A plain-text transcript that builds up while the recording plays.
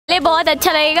बहुत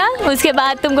अच्छा लगेगा, उसके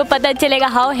बाद तुमको पता चलेगा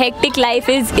how hectic life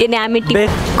is in Amity.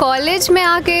 College में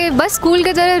आके बस स्कूल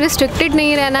के तरह रिस्ट्रिक्टेड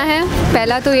नहीं रहना है,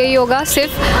 पहला तो यही होगा।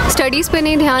 सिर्फ स्टडीज़ पे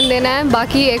नहीं ध्यान देना है,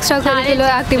 बाकी एक्स्ट्रा करिकुलर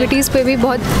एक्टिविटीज़ पे भी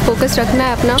बहुत फोकस रखना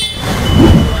है अपना।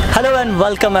 Hello and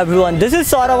welcome everyone, this is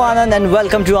Saurav Anand and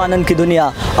welcome to आनंद की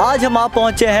दुनिया। आज हम आप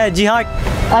पहुँचे हैं जी हाँ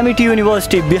एमिटी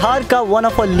यूनिवर्सिटी, बिहार का one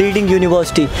of a leading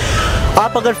university.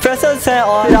 आप अगर फ्रेशर्स हैं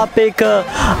और आप एक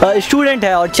स्टूडेंट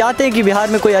हैं और चाहते हैं कि बिहार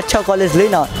में कोई अच्छा कॉलेज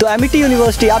लेना, तो एमिटी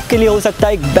यूनिवर्सिटी आपके लिए हो सकता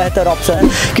है एक बेहतर ऑप्शन है,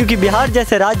 क्योंकि बिहार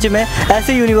जैसे राज्य में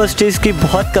ऐसे यूनिवर्सिटीज़ की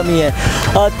बहुत कमी है।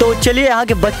 तो चलिए यहाँ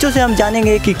के बच्चों से हम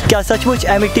जानेंगे कि क्या सचमुच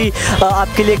एमिटी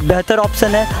आपके लिए एक बेहतर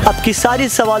ऑप्शन है। आपकी सारी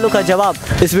सवालों का जवाब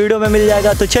इस वीडियो में मिल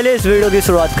जाएगा। तो चलिए इस वीडियो की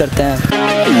शुरुआत करते हैं।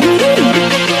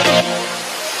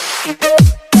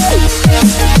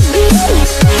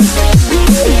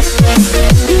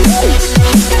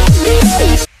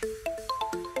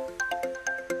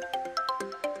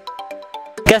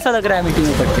 कैसा लग रहा है एमिटी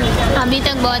में पढ़ के? अभी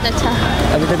तक बहुत अच्छा।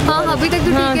 अभी तक अभी तक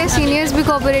तो ठीक है। सीनियर्स भी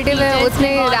कोऑपरेटिव है, उतने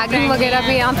रैगिंग वगैरह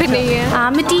भी यहाँ पे नहीं है।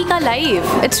 Amity का life,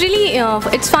 it's really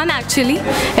it's fun actually.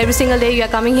 Every single day you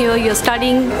are coming here, you're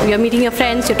studying, you're meeting your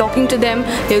friends, you're talking to them,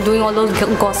 you're doing all those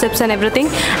gossips and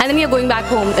everything, and then you're going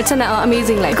back home. It's an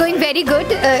amazing life. Going very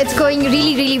good. It's going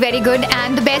really very good,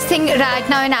 and the best thing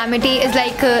right now in Amity is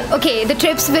like okay, the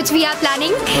trips which we are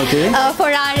planning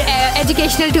for our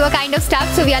educational tour kind of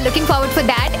stuff. So we are looking forward for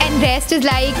that. And rest is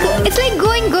like it's like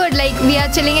going good. Like we are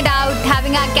chilling it out,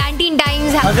 having our canteen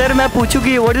times. अगर मैं पूछूं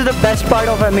कि what is the best part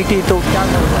of Amity तो क्या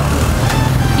होगा?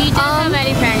 Teachers are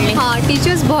very friendly. हाँ,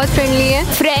 teachers बहुत friendly है।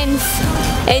 Friends,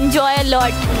 enjoy a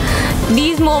lot.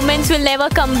 These moments will never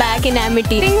come back in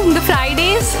Amity. I think the Friday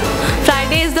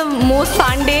is the most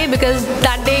fun day because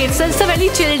that day it's a very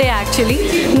chill day actually.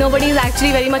 Nobody is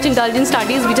actually very much indulged in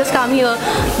studies. We just come here,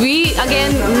 we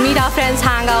again meet our friends,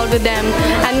 hang out with them,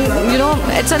 and you know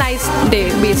it's a nice day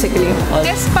basically.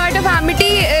 This part of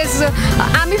Amity is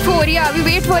Amiphoria. We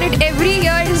wait for it every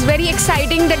year. It is very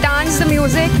exciting. The dance, the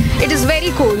music, it is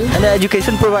very cool. And the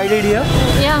education provided here?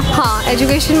 हाँ,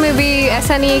 education में भी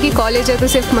ऐसा नहीं है कि college है तो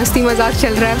सिर्फ मस्ती मजाक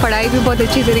चल रहा है, पढ़ाई भी बहुत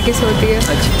अच्छी तरीके से होती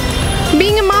है।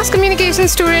 Being a mass communication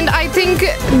student, I think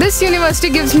this university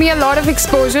gives me a lot of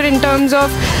exposure in terms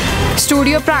of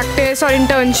studio practice or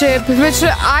internship, which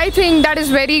I think that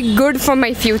is very good for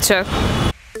my future.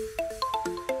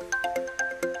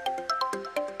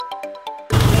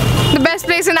 The best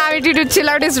place in Amity to chill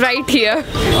out is right here.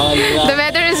 The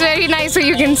weather is very nice, so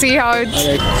you can see how it's.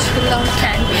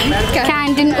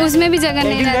 Canteen उसमें भी जगह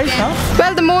नहीं रहती है।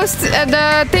 Well, the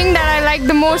thing that I like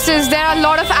the most is there are a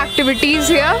lot of activities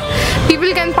here.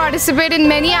 People can participate in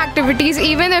many activities,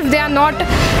 even if they are not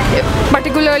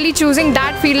particularly choosing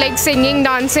that field, like singing,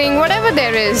 dancing, whatever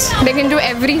there is. They can do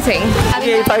everything.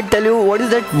 Okay, if I tell you, what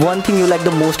is that one thing you like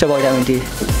the most about Amity?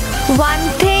 One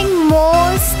thing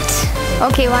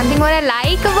what I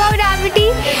like about Amity,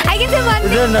 I can say one Is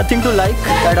thing. there nothing to like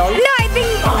at all? No, I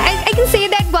think I can say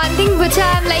that one thing which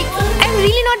I'm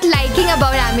really not liking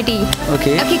about Amity.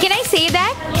 Okay. Okay, can I say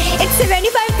that? It's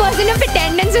 75% of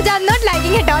attendance which I'm not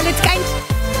liking at all. It's kind.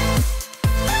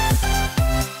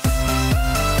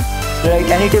 Right.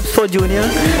 Any tips for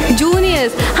juniors?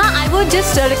 हाँ, I would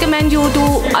just recommend you to,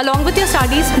 along with your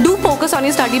studies, do focus on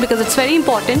your study because it's very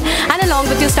important. And along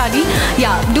with your study,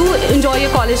 do enjoy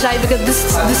your college life because this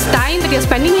time that you're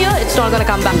spending here, it's not gonna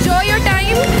come back. Enjoy your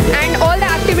time and all the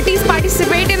activities,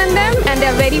 participate in them, and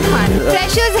they're very fun.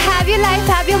 Freshers, have your life,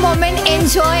 have your moment,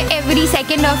 enjoy every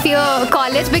second of your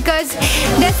college because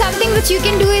there's something which you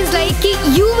can do is like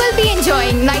you will be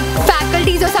enjoying, like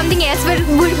faculties or something else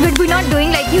would be not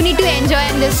doing. Like you need to enjoy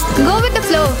and just go with the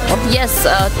flow. Yes,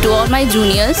 to all my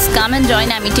juniors, come and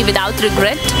join Amity without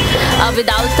regret,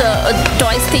 without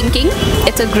choice thinking.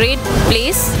 It's a great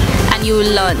place and you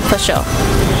will learn for sure.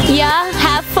 Yeah,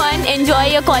 have fun, enjoy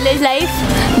your college life.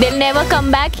 They'll never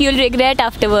come back. You'll regret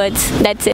afterwards. That's it.